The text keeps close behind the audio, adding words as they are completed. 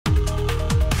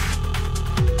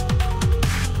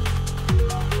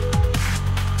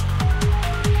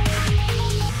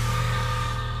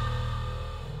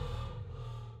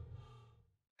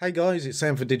Hey guys, it's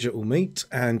Sam for Digital Meat,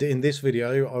 and in this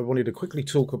video I wanted to quickly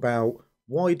talk about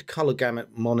wide color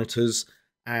gamut monitors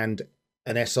and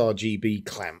an sRGB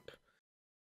clamp.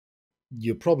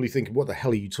 You're probably thinking, what the hell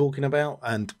are you talking about?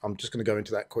 And I'm just going to go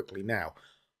into that quickly now.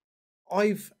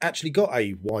 I've actually got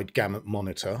a wide gamut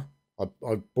monitor.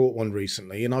 I bought one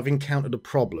recently and I've encountered a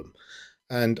problem.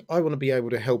 And I want to be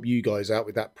able to help you guys out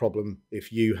with that problem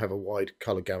if you have a wide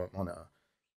color gamut monitor.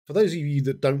 For those of you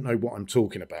that don't know what I'm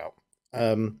talking about,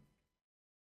 in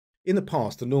the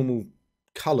past, the normal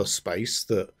color space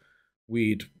that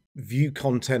we'd view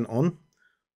content on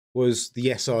was the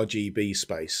sRGB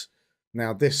space.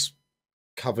 Now, this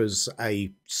covers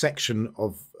a section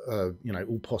of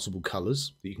all possible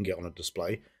colors that you can get on a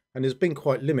display, and has been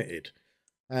quite limited.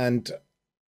 And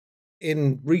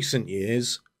in recent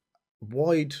years,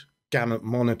 wide gamut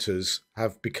monitors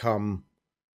have become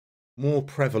more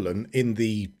prevalent in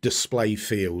the display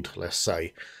field, let's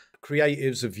say.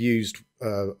 Creatives have used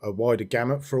a wider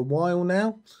gamut for a while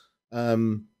now,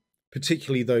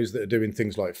 particularly those that are doing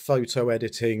things like photo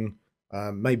editing,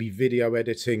 maybe video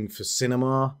editing for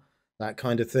cinema, that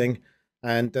kind of thing.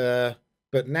 And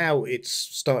but now it's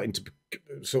starting to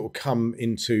sort of come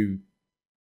into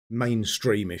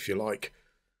mainstream, if you like.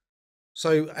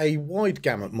 So a wide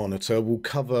gamut monitor will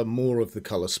cover more of the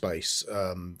color space,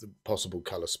 the possible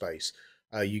color space.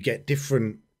 You get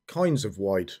different kinds of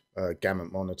wide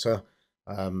gamut monitor.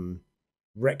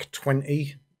 Rec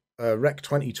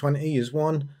 2020 is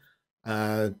one.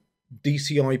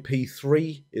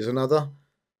 DCI-P3 is another.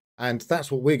 And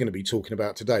that's what we're going to be talking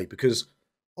about today, because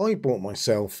I bought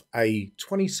myself a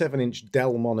 27-inch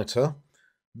Dell monitor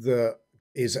that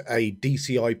is a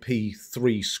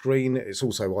DCI-P3 screen. It's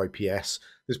also IPS.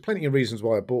 There's plenty of reasons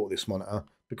why I bought this monitor,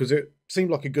 because it seemed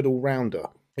like a good all-rounder.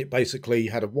 It basically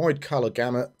had a wide color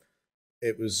gamut.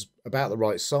 It was about the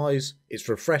right size. Its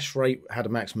refresh rate had a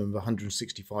maximum of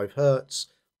 165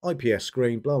 hertz, IPS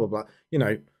screen, blah, blah, blah. You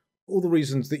know, all the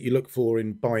reasons that you look for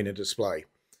in buying a display.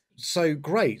 So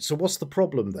great. So what's the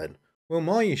problem then? Well,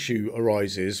 my issue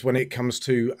arises when it comes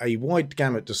to a wide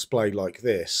gamut display like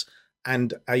this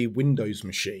and a Windows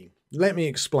machine. Let me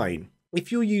explain.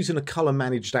 If you're using a color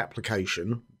managed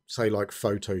application, say like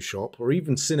Photoshop or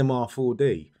even Cinema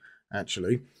 4D,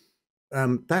 actually,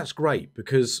 that's great,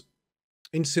 because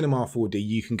in Cinema 4D,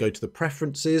 you can go to the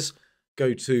preferences,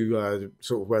 go to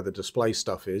sort of where the display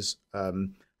stuff is,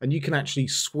 and you can actually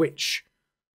switch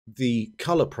the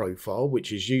color profile,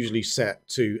 which is usually set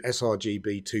to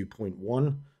sRGB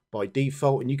 2.1 by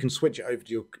default, and you can switch it over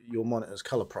to your monitor's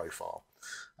color profile,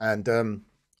 and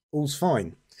all's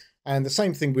fine. And the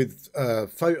same thing with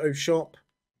Photoshop.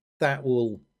 That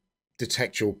will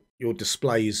detect your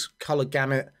display's color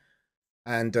gamut,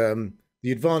 and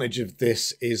the advantage of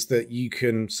this is that you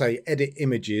can, say, edit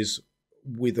images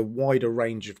with a wider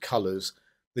range of colors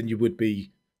than you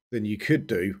could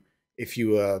do if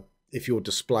your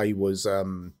display was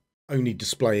only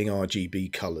displaying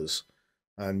RGB colors.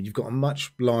 You've got a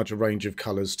much larger range of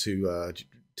colors to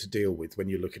deal with when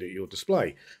you're looking at your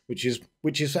display, which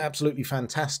is absolutely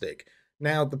fantastic.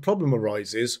 Now, the problem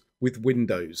arises with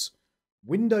Windows.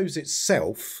 Windows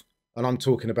itself, and I'm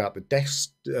talking about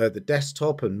the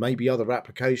desktop and maybe other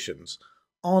applications,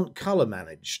 aren't color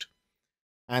managed.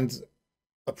 And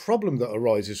a problem that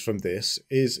arises from this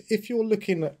is, if you're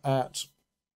looking at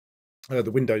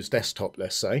the Windows desktop,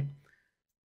 let's say,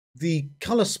 the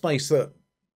color space that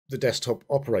the desktop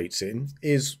operates in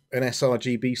is an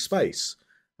sRGB space.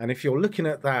 And if you're looking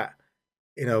at that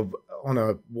on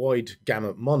a wide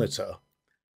gamut monitor,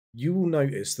 you will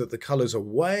notice that the colors are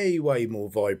way, way more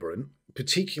vibrant,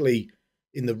 particularly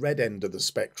in the red end of the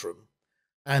spectrum.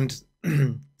 And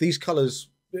these colors,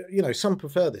 some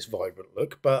prefer this vibrant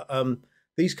look, but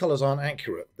these colors aren't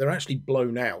accurate. They're actually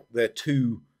blown out. They're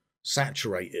too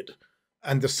saturated.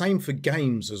 And the same for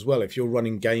games as well. If you're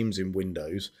running games in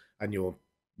Windows and you're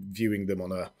viewing them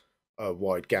on a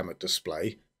wide gamut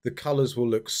display, the colors will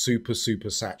look super, super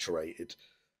saturated.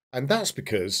 And that's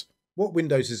because what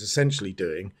Windows is essentially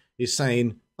doing is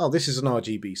saying, oh, this is an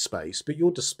RGB space, but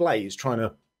your display is trying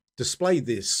to display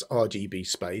this RGB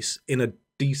space in a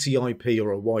DCI-P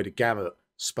or a wider gamut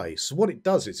space. So what it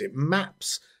does is it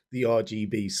maps the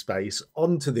RGB space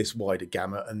onto this wider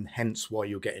gamut, and hence why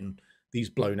you're getting these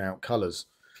blown out colors.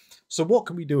 So what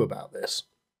can we do about this?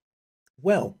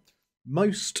 Well,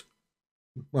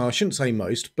 I shouldn't say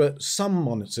most, but some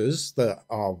monitors that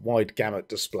are wide gamut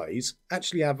displays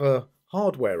actually have a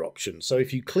hardware option. So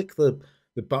if you click the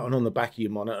button on the back of your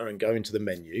monitor and go into the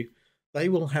menu, they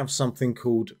will have something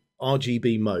called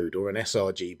RGB mode, or an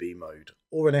sRGB mode,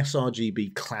 or an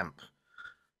sRGB clamp.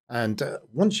 And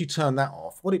once you turn that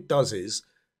off, what it does is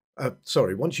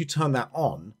sorry, once you turn that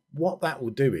on, what that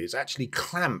will do is actually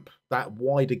clamp that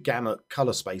wider gamut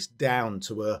color space down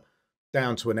to an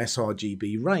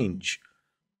sRGB range.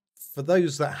 For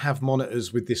those that have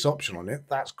monitors with this option on it,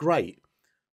 that's great.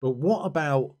 But what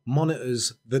about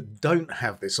monitors that don't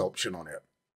have this option on it?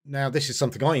 Now, this is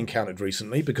something I encountered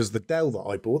recently because the Dell that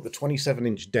I bought, the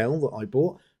 27-inch Dell that I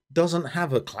bought, doesn't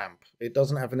have a clamp. It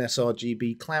doesn't have an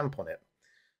sRGB clamp on it.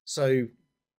 So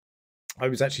I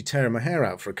was actually tearing my hair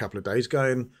out for a couple of days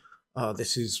going, oh,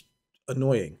 this is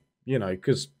annoying, you know,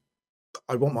 because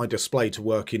I want my display to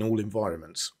work in all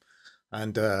environments.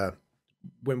 And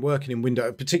when working in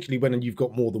Windows, particularly when you've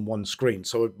got more than one screen.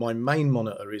 So my main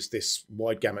monitor is this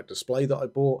wide gamut display that I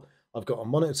bought. I've got a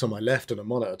monitor to my left and a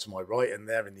monitor to my right, and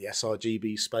they're in the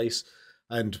sRGB space.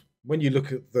 And when you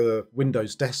look at the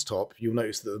Windows desktop, you'll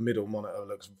notice that the middle monitor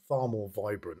looks far more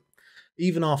vibrant.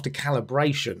 Even after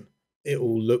calibration, it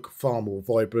will look far more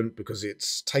vibrant because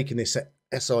it's taking this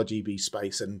sRGB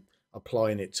space and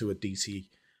applying it to a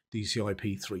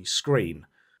DCI-P3 screen.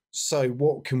 So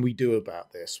what can we do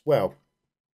about this? Well,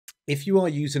 if you are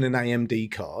using an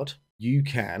AMD card, you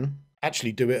can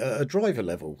actually do it at a driver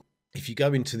level. If you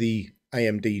go into the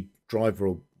AMD driver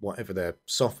or whatever their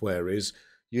software is,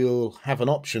 you'll have an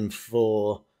option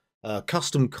for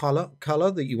custom color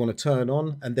that you want to turn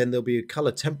on, and then there'll be a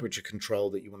color temperature control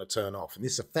that you want to turn off. And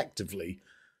this effectively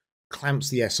clamps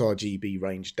the sRGB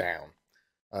range down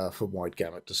for wide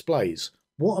gamut displays.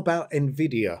 What about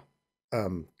NVIDIA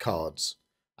cards?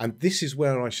 And this is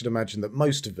where I should imagine that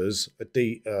most of us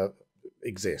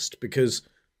exist, because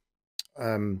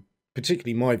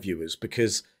particularly my viewers,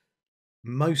 because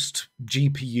most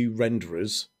GPU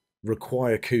renderers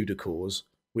require CUDA cores,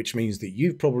 which means that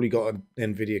you've probably got an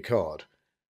NVIDIA card.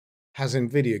 Has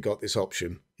NVIDIA got this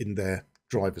option in their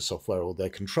driver software or their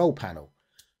control panel?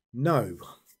 No.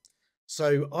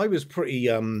 So I was pretty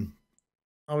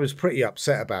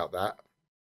upset about that.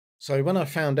 So when I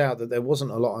found out that there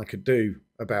wasn't a lot I could do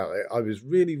about it, I was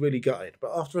really, really gutted.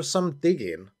 But after some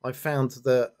digging, I found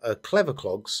that Clever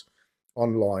Clogs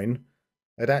online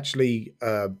had actually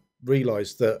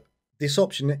realized that this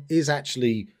option is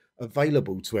actually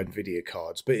available to NVIDIA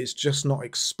cards, but it's just not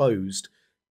exposed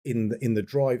in the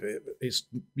driver.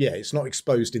 It's not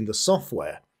exposed in the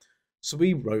software. So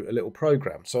we wrote a little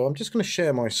program. So I'm just going to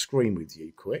share my screen with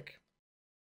you quick.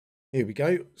 Here we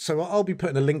go. So I'll be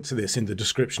putting a link to this in the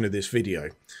description of this video.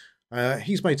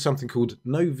 He's made something called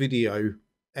No Video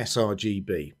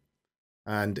sRGB.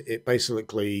 And it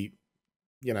basically,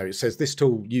 you know, it says this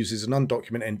tool uses an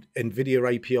undocumented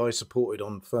NVIDIA API supported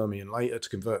on Fermi and later to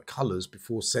convert colors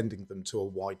before sending them to a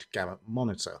wide gamut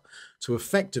monitor to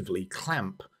effectively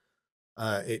clamp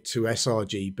it to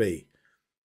sRGB.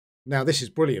 Now, this is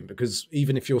brilliant because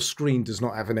even if your screen does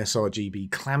not have an sRGB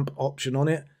clamp option on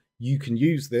it, you can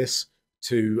use this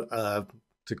to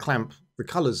clamp the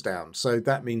colors down. So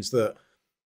that means that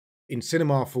in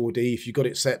Cinema 4D, if you got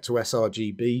it set to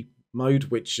sRGB mode,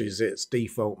 which is its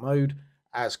default mode,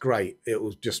 that's great. It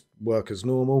will just work as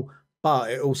normal. But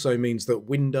it also means that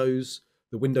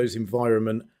the Windows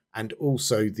environment, and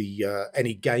also the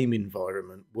any game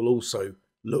environment will also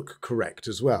look correct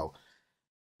as well.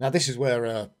 Now, this is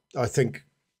where I think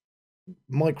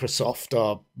Microsoft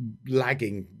are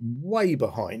lagging way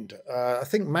behind. I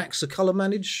think Macs are color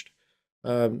managed,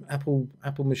 Apple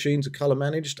machines are color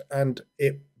managed, and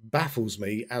it baffles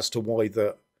me as to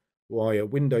why a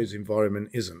Windows environment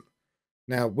isn't.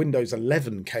 Now, Windows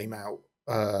 11 came out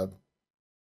a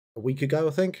week ago,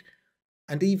 I think,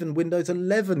 and even Windows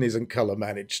 11 isn't color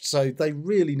managed. So they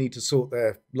really need to sort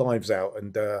their lives out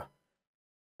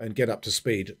and get up to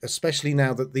speed, especially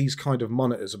now that these kind of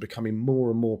monitors are becoming more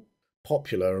and more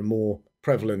popular and more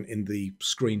prevalent in the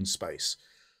screen space.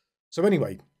 So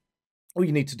anyway, all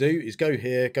you need to do is go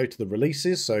here, go to the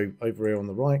releases. So over here on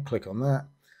the right, click on that,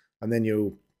 and then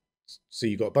you'll see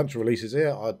you've got a bunch of releases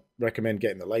here. I'd recommend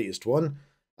getting the latest one.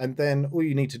 And then all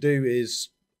you need to do is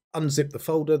unzip the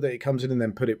folder that it comes in and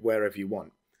then put it wherever you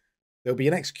want. There'll be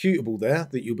an executable there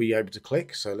that you'll be able to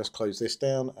click. So let's close this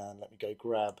down and let me go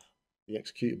grab the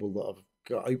executable that I've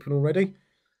got open already.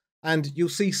 And you'll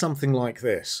see something like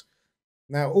this.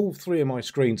 Now, all three of my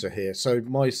screens are here. So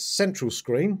my central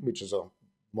screen, which is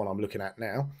one I'm looking at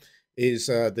now, is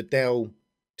the Dell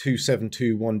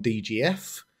 2721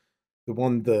 DGF, the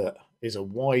one that is a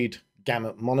wide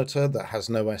gamut monitor that has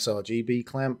no sRGB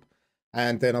clamp.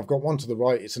 And then I've got one to the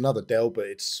right. It's another Dell, but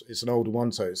it's an older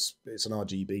one, so it's an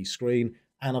RGB screen.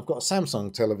 And I've got a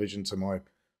Samsung television to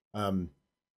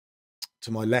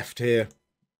my left here,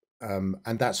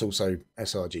 and that's also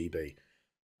sRGB.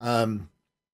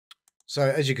 So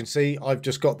as you can see, I've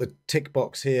just got the tick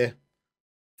box here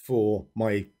for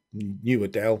my newer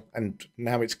Dell, and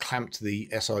now it's clamped the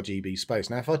sRGB space.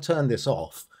 Now, if I turn this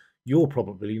off, you're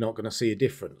probably not going to see a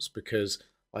difference because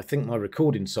I think my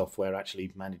recording software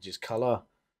actually manages color.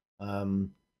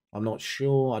 I'm not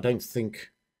sure. I don't think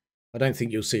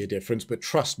you'll see a difference, but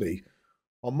trust me,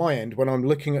 on my end, when I'm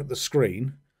looking at the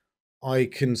screen, I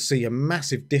can see a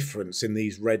massive difference in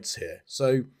these reds here.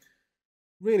 So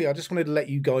really, I just wanted to let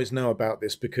you guys know about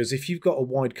this, because if you've got a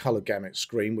wide color gamut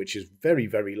screen, which is very,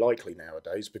 very likely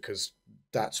nowadays, because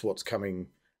that's what's coming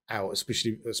out,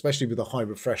 especially with the high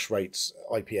refresh rates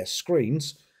IPS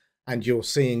screens, and you're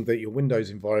seeing that your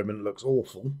Windows environment looks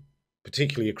awful,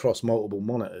 particularly across multiple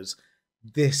monitors,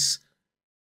 this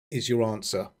is your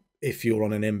answer if you're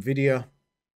on an NVIDIA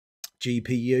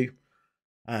GPU.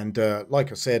 And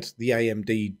like I said, the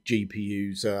AMD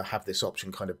GPUs have this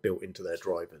option kind of built into their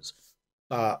drivers.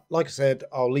 Like I said,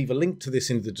 I'll leave a link to this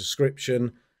in the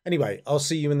description. Anyway, I'll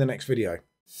see you in the next video.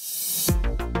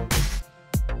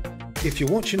 If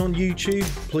you're watching on YouTube,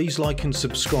 please like and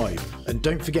subscribe, and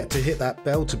don't forget to hit that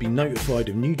bell to be notified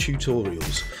of new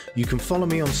tutorials. You can follow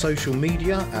me on social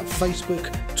media at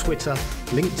Facebook, Twitter,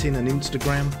 LinkedIn and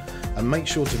Instagram, and make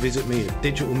sure to visit me at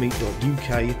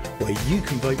digitalmeet.uk, where you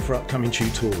can vote for upcoming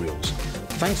tutorials.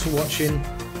 Thanks for watching.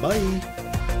 Bye.